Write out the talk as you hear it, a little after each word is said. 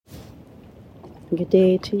Good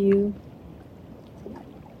day to you.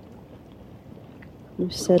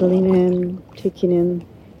 You're settling in, taking in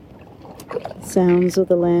the sounds of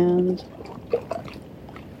the land,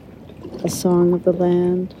 the song of the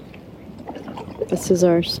land. This is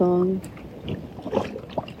our song.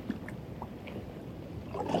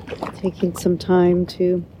 Taking some time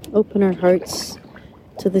to open our hearts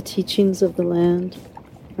to the teachings of the land,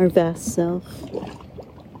 our vast self.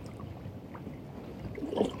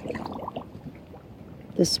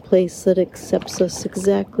 This place that accepts us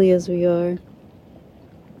exactly as we are.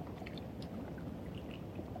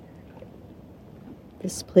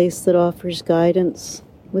 This place that offers guidance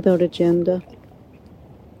without agenda,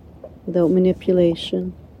 without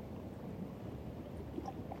manipulation.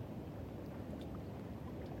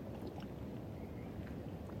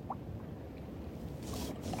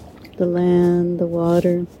 The land, the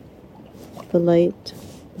water, the light,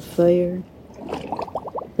 the fire,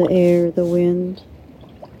 the air, the wind,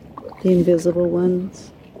 the invisible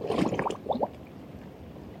ones.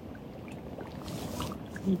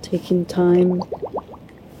 And taking time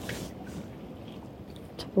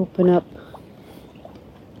to open up,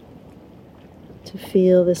 to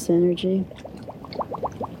feel this energy.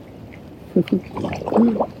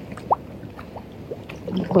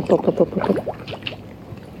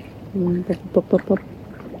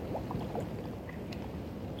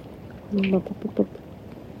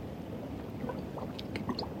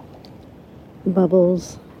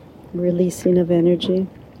 Bubbles, releasing of energy.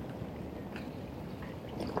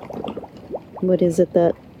 What is it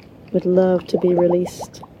that would love to be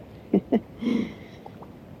released?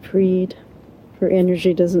 Freed, for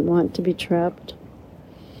energy doesn't want to be trapped.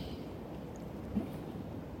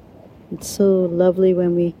 It's so lovely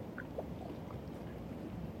when we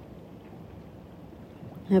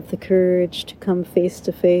have the courage to come face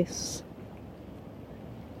to face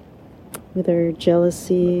with our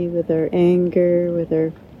jealousy, with our anger, with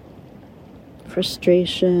our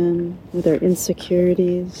frustration, with our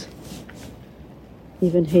insecurities,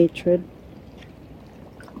 even hatred.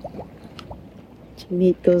 To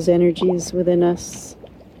meet those energies within us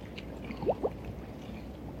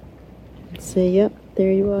and say, yep,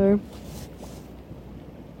 there you are.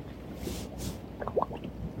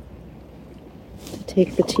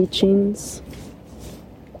 Take the teachings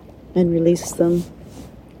and release them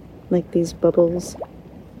like these bubbles.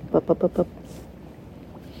 Up, up, up, up.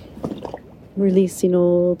 Releasing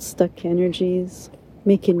old stuck energies,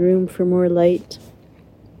 making room for more light,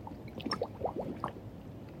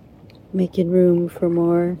 making room for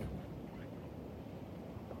more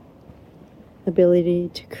ability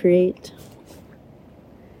to create,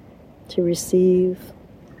 to receive,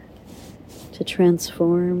 to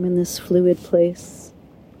transform in this fluid place.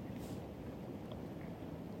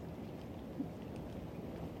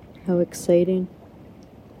 How exciting.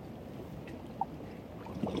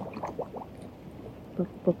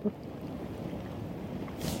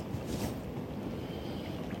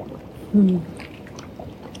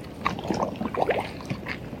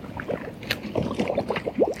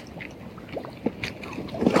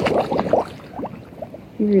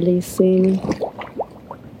 Releasing,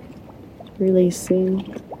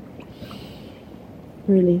 releasing,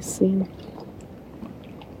 releasing.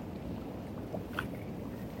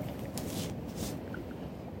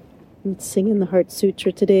 And singing the Heart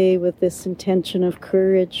Sutra today with this intention of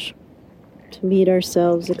courage to meet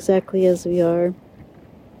ourselves exactly as we are,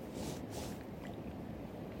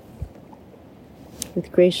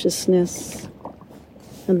 with graciousness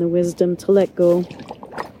and the wisdom to let go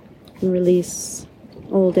and release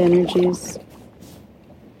old energies.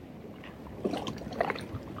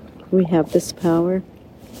 We have this power.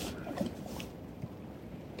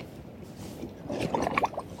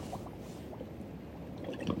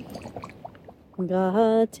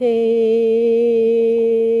 Gahate,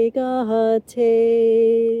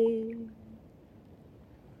 Gahate,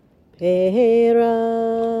 Pera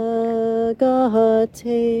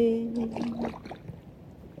Gahate,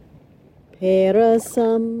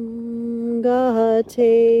 Perasam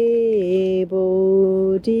Gahate,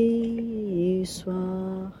 Bodhi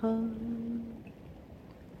Swaha.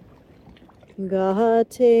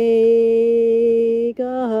 Gahate,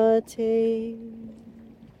 Gahate,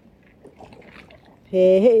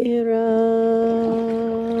 Pera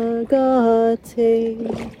Gahate,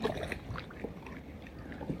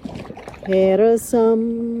 Perasam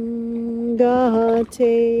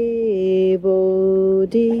Gahate,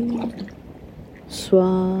 Bodhi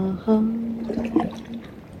Swaha.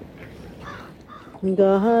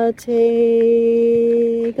 Gahate,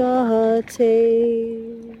 Gahate,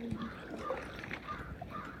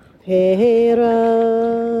 Pera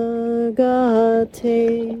Gahate,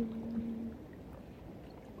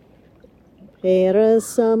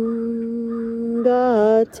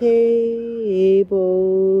 Parasamgate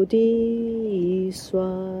Bodhi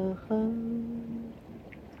Swaha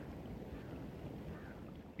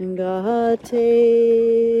Gate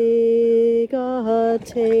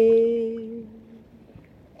Gate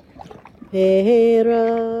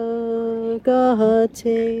Para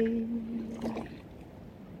Gate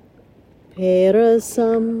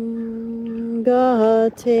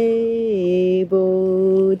Parasamgate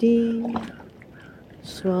Bodhi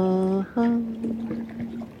Swaha.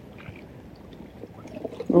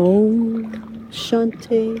 Om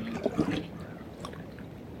Shanti.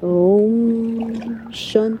 Om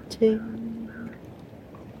Shanti.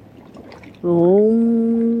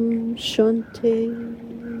 Om Shanti.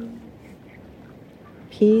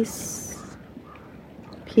 Peace,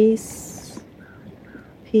 peace,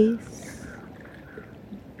 peace.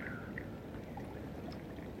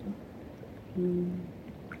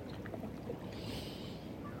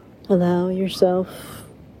 Allow yourself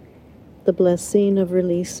the blessing of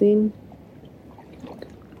releasing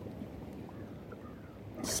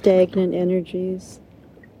stagnant energies.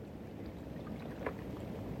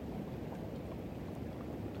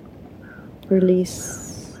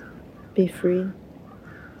 Release, be free.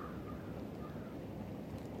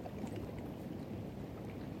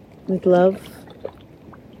 With love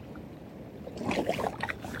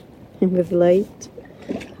and with light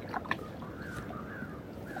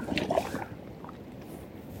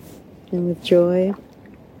and with joy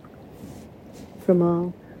from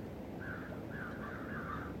all.